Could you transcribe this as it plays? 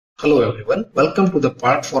Hello everyone, welcome to the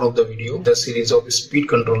part 4 of the video, the series of speed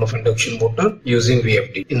control of induction motor using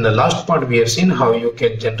VFD. In the last part we have seen how you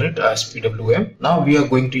can generate a SPWM. Now we are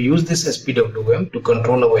going to use this SPWM to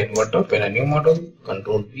control our inverter. Open a new model,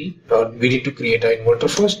 Control V. We need to create an inverter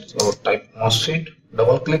first, so type MOSFET.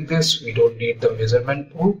 Double click this, we don't need the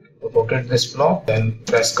measurement port. Rotate this block, then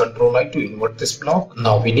press Ctrl I to invert this block.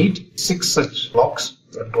 Now we need 6 such blocks,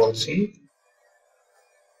 Ctrl C.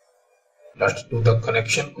 Let's do the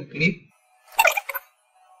connection quickly.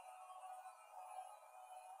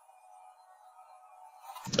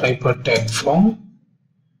 Type a tag form,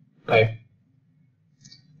 type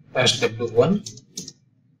SW1.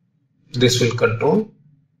 This will control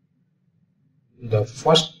the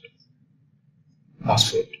first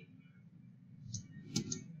MOSFET.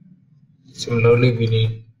 Similarly, we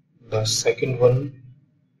need the second one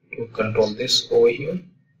to control this over here.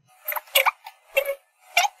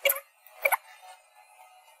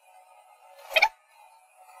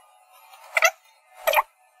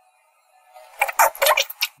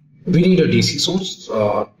 We need a DC source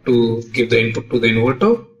to give the input to the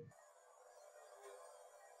inverter.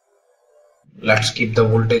 Let's keep the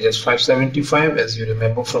voltage as 575. As you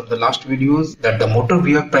remember from the last videos, that the motor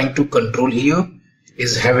we are trying to control here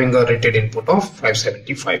is having a rated input of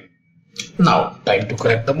 575. Now time to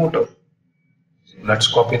connect the motor. Let's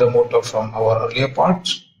copy the motor from our earlier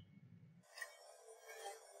parts.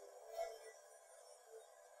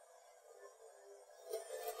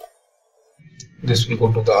 This will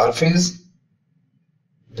go to the R phase,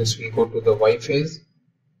 this will go to the Y phase,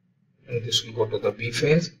 and this will go to the B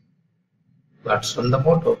phase. Let's run the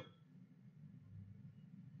motor.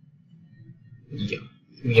 Yeah,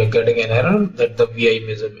 we are getting an error that the VI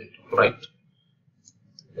measurement, right?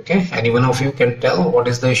 Okay, any one of you can tell what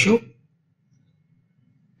is the issue?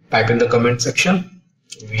 Type in the comment section.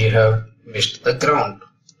 We have missed the ground,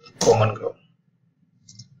 common ground.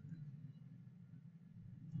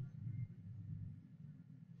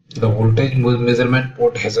 The voltage measurement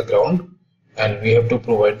port has a ground and we have to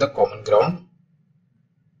provide the common ground.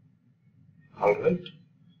 Alright,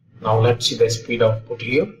 now let's see the speed output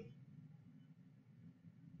here.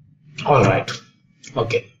 Alright,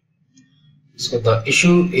 okay. So the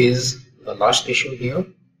issue is, the last issue here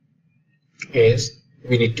is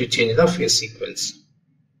we need to change the phase sequence.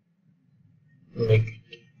 Make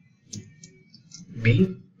it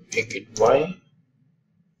B, make it Y.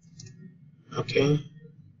 Okay.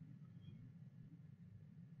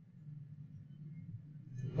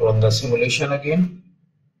 Run the simulation again.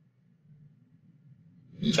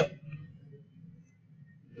 Yep.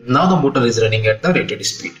 Now the motor is running at the rated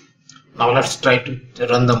speed. Now let's try to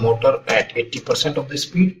run the motor at 80% of the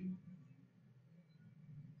speed.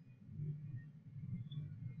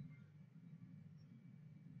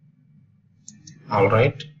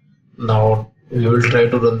 Alright. Now we will try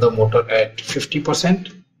to run the motor at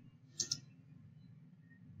 50%.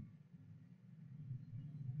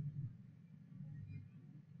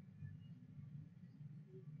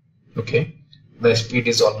 Okay, the speed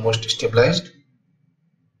is almost stabilized.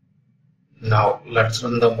 Now let's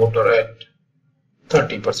run the motor at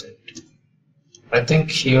 30%. I think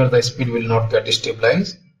here the speed will not get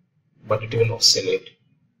stabilized, but it will oscillate.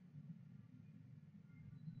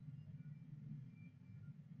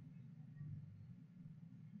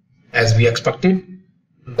 As we expected,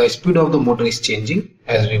 the speed of the motor is changing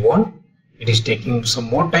as we want. It is taking some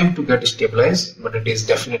more time to get stabilized, but it is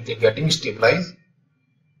definitely getting stabilized.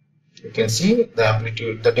 You can see the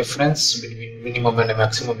amplitude, the difference between minimum and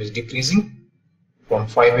maximum is decreasing from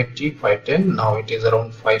 580, 510, now it is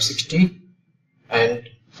around 560 and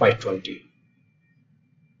 520.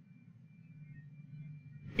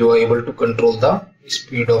 You are able to control the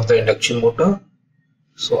speed of the induction motor.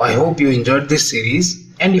 So I hope you enjoyed this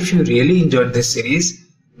series, and if you really enjoyed this series,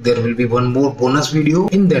 there will be one more bonus video.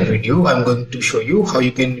 In that video, I am going to show you how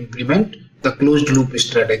you can implement the closed loop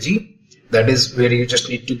strategy. That is where you just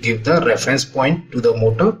need to give the reference point to the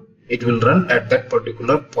motor. It will run at that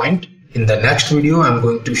particular point. In the next video, I am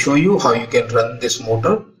going to show you how you can run this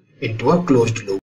motor into a closed loop.